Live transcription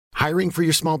Hiring for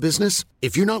your small business?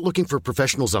 If you're not looking for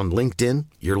professionals on LinkedIn,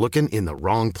 you're looking in the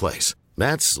wrong place.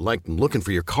 That's like looking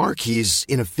for your car keys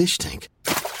in a fish tank.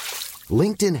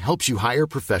 LinkedIn helps you hire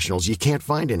professionals you can't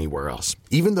find anywhere else,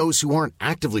 even those who aren't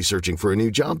actively searching for a new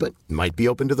job but might be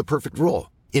open to the perfect role.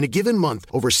 In a given month,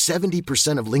 over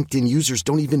 70% of LinkedIn users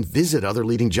don't even visit other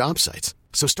leading job sites.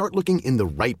 So start looking in the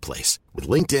right place. With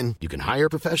LinkedIn, you can hire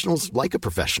professionals like a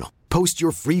professional. Post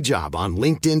your free job on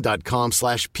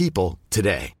linkedin.com/people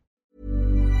today.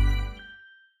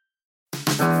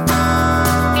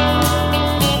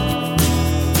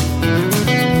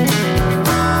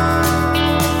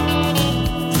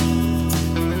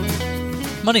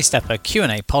 Money Stepper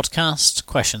Q&A podcast,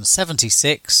 question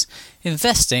 76,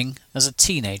 investing as a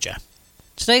teenager.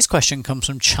 Today's question comes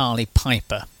from Charlie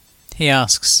Piper. He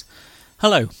asks,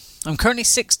 "Hello, I'm currently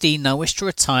 16 and I wish to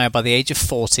retire by the age of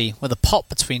 40 with a pot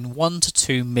between £1 to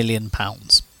 £2 million.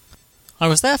 I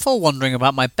was therefore wondering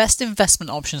about my best investment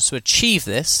options to achieve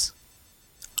this.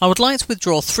 I would like to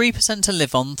withdraw 3% to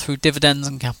live on through dividends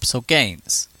and capital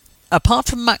gains. Apart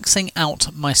from maxing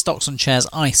out my stocks and shares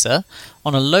ISA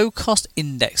on a low-cost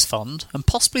index fund and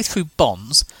possibly through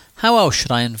bonds, how else should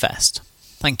I invest?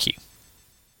 Thank you."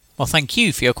 Well, thank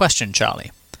you for your question,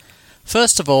 Charlie.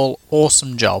 First of all,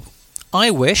 awesome job.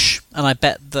 I wish, and I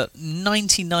bet that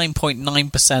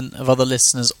 99.9% of other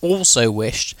listeners also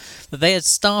wished, that they had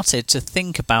started to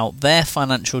think about their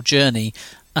financial journey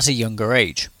at a younger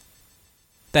age.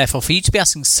 Therefore, for you to be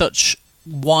asking such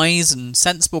wise and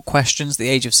sensible questions at the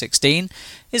age of 16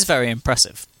 is very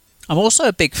impressive. I'm also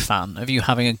a big fan of you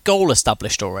having a goal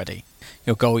established already.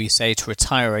 Your goal, you say, to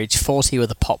retire age 40 with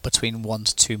a pot between £1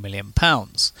 to £2 million.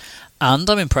 And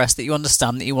I'm impressed that you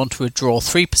understand that you want to withdraw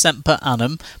 3% per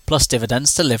annum plus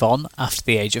dividends to live on after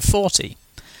the age of 40.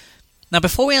 Now,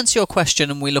 before we answer your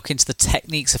question and we look into the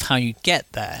techniques of how you get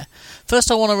there, first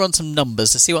I want to run some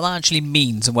numbers to see what that actually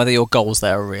means and whether your goals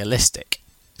there are realistic.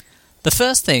 The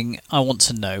first thing I want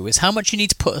to know is how much you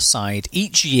need to put aside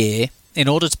each year in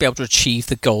order to be able to achieve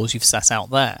the goals you've set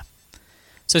out there.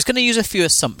 So it's going to use a few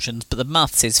assumptions, but the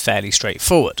maths is fairly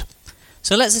straightforward.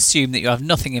 So let's assume that you have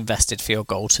nothing invested for your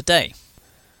goal today.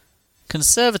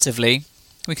 Conservatively,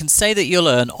 we can say that you'll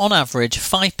earn on average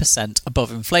 5% above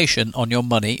inflation on your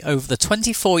money over the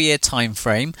 24-year time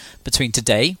frame between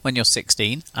today, when you're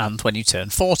 16, and when you turn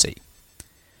 40.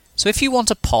 So if you want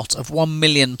a pot of £1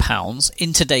 million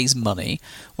in today's money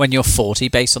when you're 40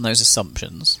 based on those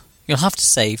assumptions, you'll have to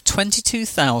save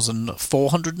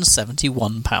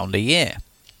 £22,471 a year.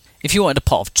 If you wanted a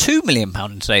pot of £2 million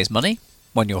in today's money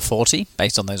when you're 40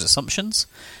 based on those assumptions,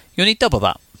 you'll need double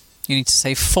that. You need to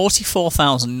save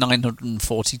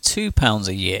 £44,942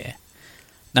 a year.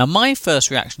 Now, my first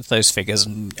reaction to those figures,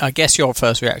 and I guess your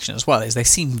first reaction as well, is they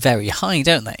seem very high,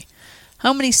 don't they?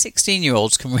 How many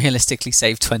 16-year-olds can realistically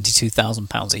save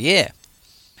 £22,000 a year?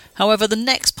 However, the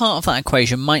next part of that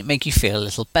equation might make you feel a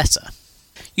little better.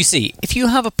 You see, if you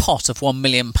have a pot of £1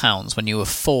 million when you were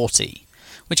 40,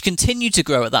 which continued to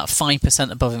grow at that 5%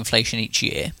 above inflation each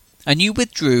year, and you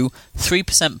withdrew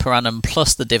 3% per annum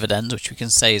plus the dividend, which we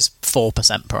can say is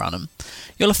 4% per annum,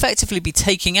 you'll effectively be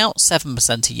taking out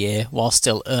 7% a year while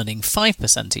still earning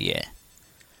 5% a year.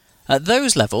 At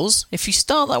those levels, if you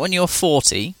start that when you're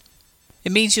 40,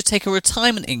 it means you take a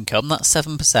retirement income, that's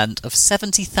 7%, of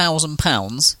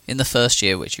 £70,000 in the first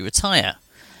year which you retire.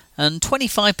 And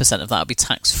 25% of that will be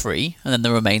tax-free, and then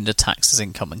the remainder taxed as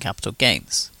income and capital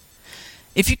gains.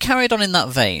 If you carried on in that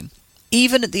vein,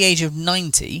 even at the age of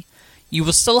 90, you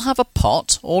will still have a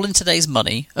pot, all in today's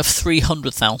money, of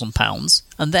 £300,000,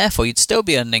 and therefore you'd still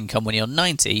be earning income when you're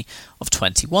 90 of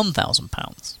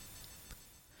 £21,000.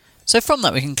 So from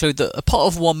that we conclude that a pot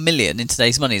of £1 million in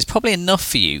today's money is probably enough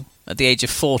for you at the age of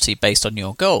 40 based on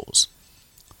your goals.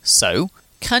 So,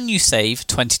 can you save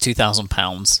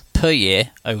 £22,000 per year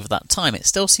over that time? It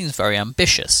still seems very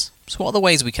ambitious. So what are the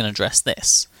ways we can address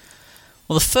this?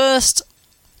 Well, the first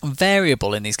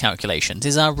variable in these calculations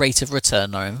is our rate of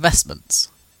return on our investments.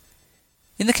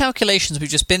 In the calculations we've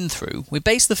just been through, we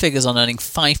base the figures on earning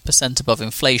 5% above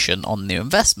inflation on new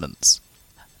investments.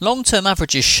 Long-term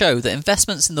averages show that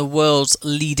investments in the world's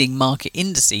leading market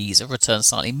indices have returned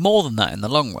slightly more than that in the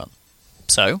long run.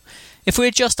 So, if we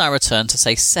adjust our return to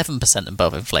say 7%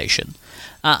 above inflation,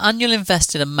 our annual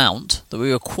invested amount that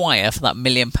we require for that £1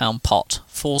 million pot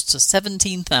falls to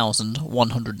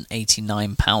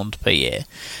 £17,189 per year,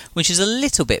 which is a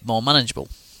little bit more manageable.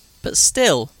 But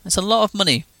still, it's a lot of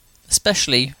money,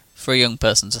 especially for a young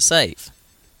person to save.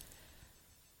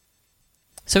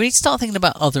 So we need to start thinking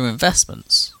about other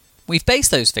investments. We've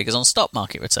based those figures on stock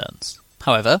market returns.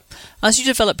 However, as you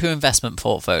develop your investment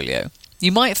portfolio,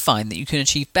 you might find that you can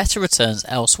achieve better returns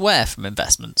elsewhere from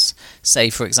investments, say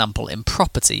for example in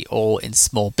property or in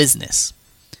small business.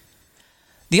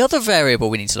 The other variable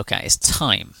we need to look at is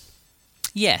time.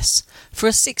 Yes, for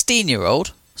a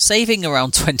 16-year-old, saving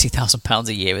around £20,000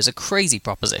 a year is a crazy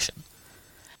proposition.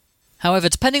 However,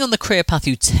 depending on the career path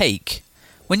you take,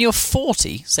 when you're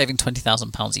 40, saving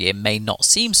 £20,000 a year may not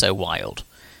seem so wild.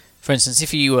 For instance,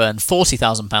 if you earn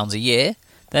 £40,000 a year,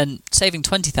 then saving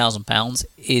 £20,000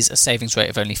 is a savings rate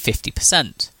of only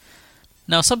 50%.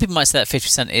 Now, some people might say that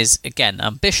 50% is, again,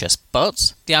 ambitious,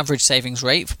 but the average savings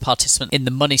rate for participants in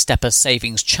the Money Stepper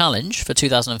Savings Challenge for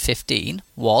 2015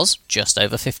 was just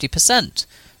over 50%.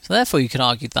 So therefore, you can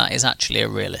argue that is actually a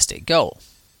realistic goal.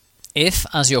 If,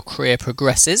 as your career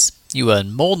progresses, you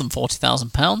earn more than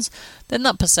 £40,000, then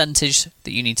that percentage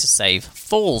that you need to save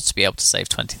falls to be able to save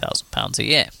 £20,000 a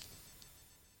year.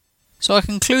 So I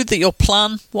conclude that your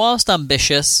plan, whilst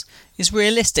ambitious, is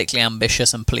realistically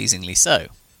ambitious and pleasingly so.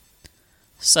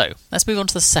 So, let's move on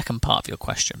to the second part of your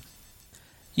question.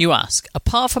 You ask,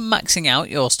 apart from maxing out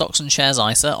your stocks and shares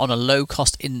ISA on a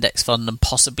low-cost index fund and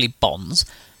possibly bonds,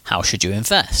 how should you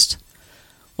invest?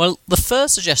 Well, the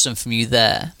first suggestion from you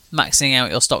there, maxing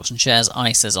out your stocks and shares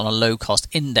ISAs on a low-cost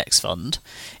index fund,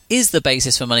 is the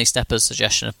basis for Money Stepper's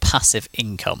suggestion of passive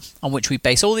income, on which we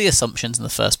base all the assumptions in the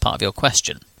first part of your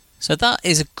question. So that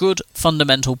is a good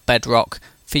fundamental bedrock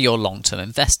for your long-term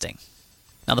investing.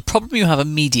 Now, the problem you have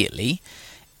immediately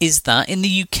is that in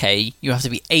the UK, you have to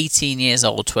be 18 years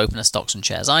old to open a stocks and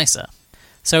shares ISA.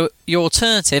 So your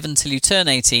alternative until you turn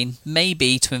 18 may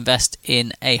be to invest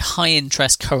in a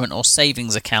high-interest current or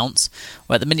savings account,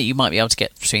 where at the minute you might be able to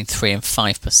get between 3 and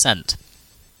 5%.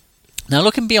 Now,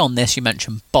 looking beyond this, you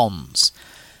mentioned bonds.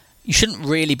 You shouldn't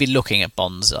really be looking at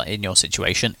bonds in your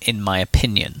situation, in my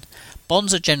opinion.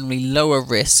 Bonds are generally lower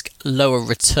risk, lower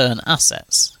return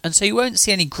assets, and so you won't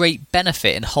see any great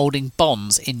benefit in holding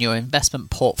bonds in your investment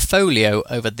portfolio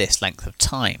over this length of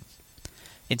time.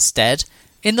 Instead,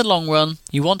 in the long run,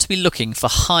 you want to be looking for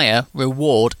higher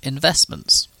reward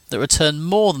investments that return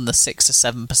more than the 6 to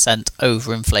 7%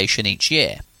 over inflation each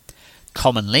year.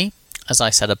 Commonly, as I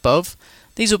said above,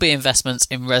 these will be investments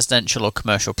in residential or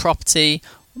commercial property,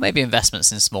 or maybe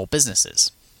investments in small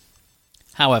businesses.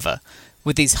 However,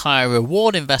 with these higher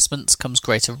reward investments comes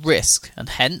greater risk, and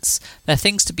hence, they're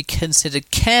things to be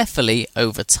considered carefully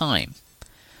over time.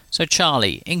 So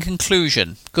Charlie, in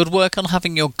conclusion, good work on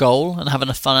having your goal and having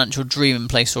a financial dream in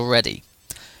place already.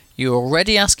 You're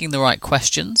already asking the right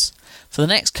questions. For the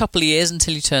next couple of years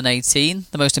until you turn 18,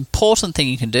 the most important thing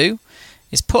you can do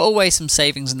is put away some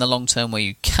savings in the long term where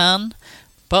you can,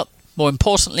 but more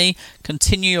importantly,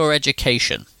 continue your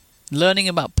education. Learning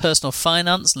about personal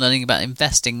finance, learning about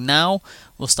investing now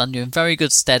will stand you in very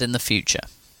good stead in the future.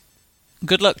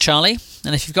 Good luck, Charlie.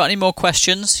 And if you've got any more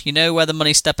questions, you know where the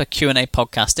Money Stepper Q&A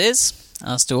podcast is,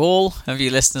 as do all of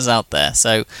you listeners out there.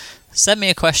 So send me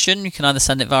a question. You can either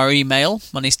send it via email,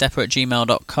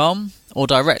 moneystepper@gmail.com, or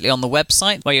directly on the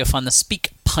website where you'll find the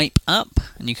SpeakPipe app,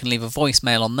 and you can leave a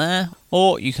voicemail on there,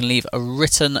 or you can leave a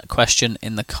written question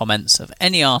in the comments of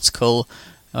any article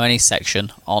or any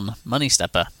section on Money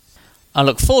Stepper. I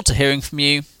look forward to hearing from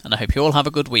you, and I hope you all have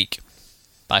a good week.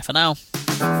 Bye for now.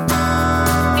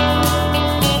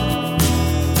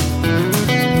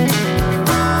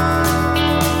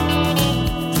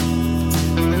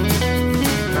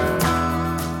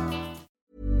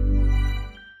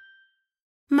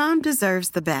 Mom deserves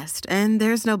the best, and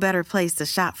there's no better place to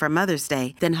shop for Mother's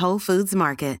Day than Whole Foods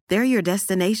Market. They're your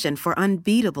destination for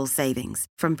unbeatable savings,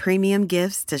 from premium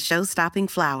gifts to show-stopping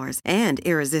flowers and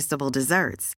irresistible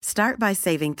desserts. Start by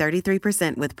saving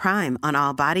 33% with Prime on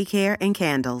all body care and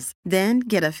candles. Then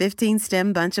get a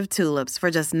 15-stem bunch of tulips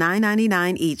for just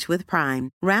 $9.99 each with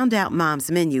Prime. Round out Mom's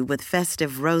menu with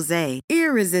festive rosé,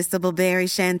 irresistible berry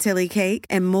chantilly cake,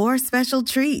 and more special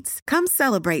treats. Come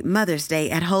celebrate Mother's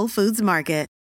Day at Whole Foods Market.